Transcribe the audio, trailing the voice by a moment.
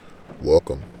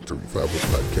Welcome to Revival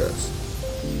Podcast.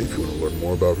 If you want to learn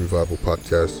more about Revival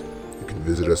Podcast, you can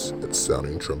visit us at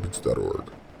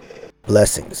soundingtrumpets.org.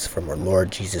 Blessings from our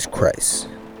Lord Jesus Christ.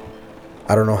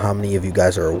 I don't know how many of you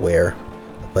guys are aware,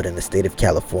 but in the state of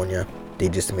California, they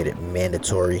just made it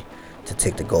mandatory to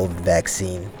take the COVID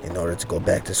vaccine in order to go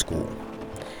back to school.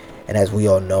 And as we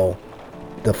all know,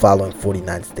 the following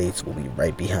 49 states will be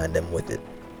right behind them with it.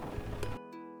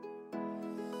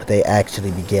 They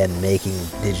actually began making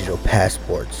digital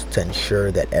passports to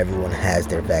ensure that everyone has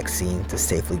their vaccine to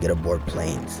safely get aboard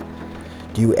planes.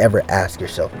 Do you ever ask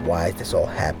yourself, why is this all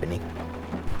happening?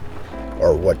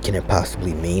 Or what can it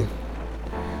possibly mean?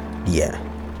 Yeah,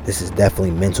 this is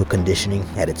definitely mental conditioning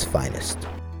at its finest.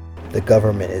 The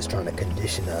government is trying to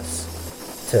condition us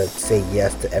to say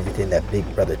yes to everything that Big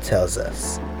Brother tells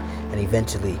us. And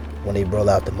eventually, when they roll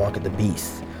out the mark of the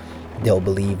beast, they'll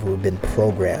believe we've been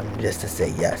programmed just to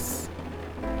say yes.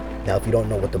 Now, if you don't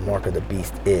know what the mark of the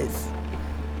beast is,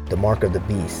 the mark of the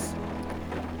beast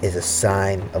is a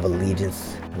sign of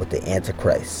allegiance with the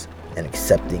Antichrist and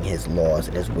accepting his laws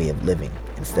and his way of living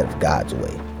instead of God's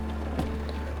way.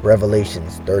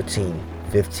 Revelations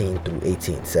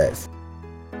 13:15-18 says,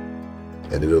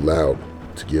 And it allowed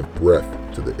to give breath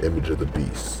to the image of the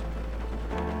beast,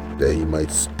 that he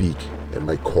might speak and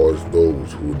might cause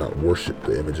those who would not worship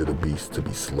the image of the beast to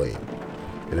be slain.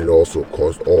 And it also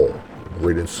caused all,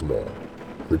 great and small,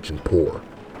 rich and poor,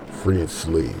 free and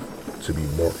slave, to be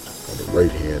marked on the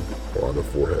right hand or on the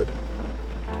forehead,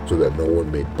 so that no one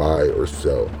may buy or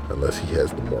sell unless he has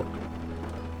the mark.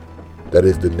 That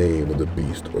is the name of the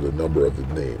beast or the number of the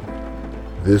name.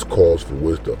 This calls for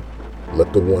wisdom.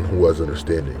 Let the one who has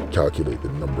understanding calculate the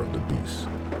number of the beast.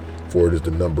 For it is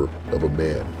the number of a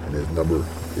man, and his number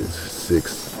is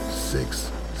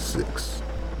 666.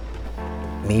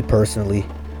 Me personally,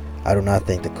 I do not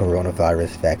think the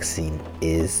coronavirus vaccine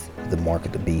is the mark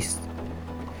of the beast,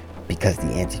 because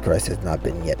the Antichrist has not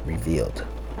been yet revealed.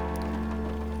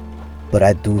 But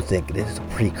I do think it is a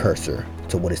precursor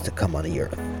to what is to come on the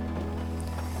earth.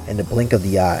 In the blink of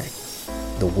the eye,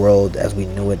 the world as we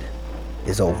knew it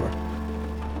is over.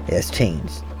 It has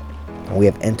changed, and we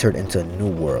have entered into a new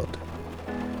world.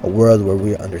 A world where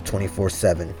we are under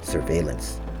 24/7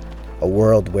 surveillance. A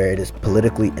world where it is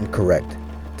politically incorrect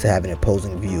to have an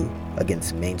opposing view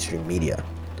against mainstream media,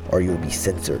 or you will be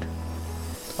censored.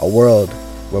 A world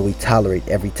where we tolerate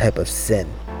every type of sin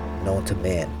known to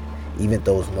man, even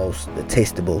those most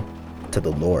detestable to the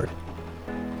Lord.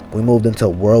 We moved into a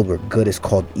world where good is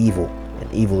called evil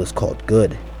and evil is called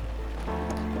good.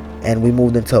 And we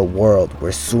moved into a world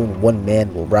where soon one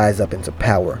man will rise up into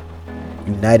power,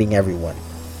 uniting everyone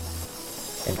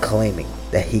and claiming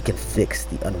that he can fix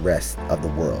the unrest of the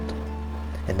world.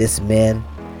 And this man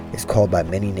is called by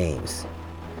many names.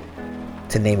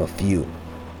 To name a few: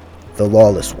 the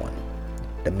lawless one,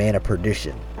 the man of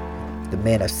perdition, the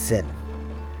man of sin,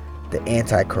 the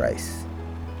Antichrist,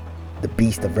 the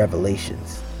beast of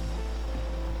Revelations.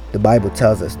 The Bible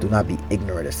tells us, do not be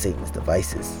ignorant of Satan's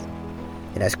devices.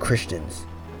 And as Christians,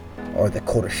 or the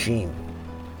Kodashim,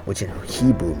 which in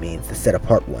Hebrew means the set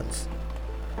apart ones,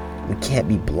 we can't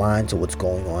be blind to what's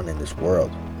going on in this world.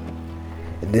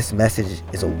 And this message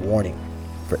is a warning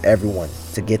for everyone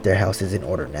to get their houses in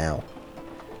order now.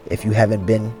 If you haven't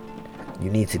been, you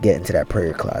need to get into that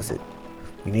prayer closet.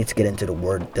 You need to get into the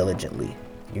word diligently.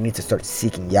 You need to start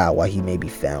seeking Yah while he may be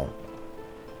found.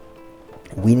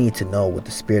 We need to know what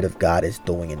the Spirit of God is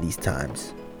doing in these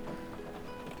times.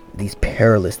 These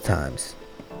perilous times.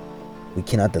 We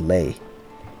cannot delay,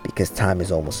 because time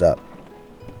is almost up.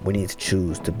 We need to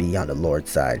choose to be on the Lord's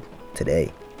side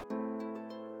today.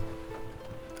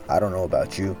 I don't know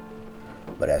about you,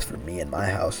 but as for me and my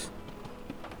house,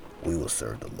 we will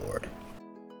serve the Lord.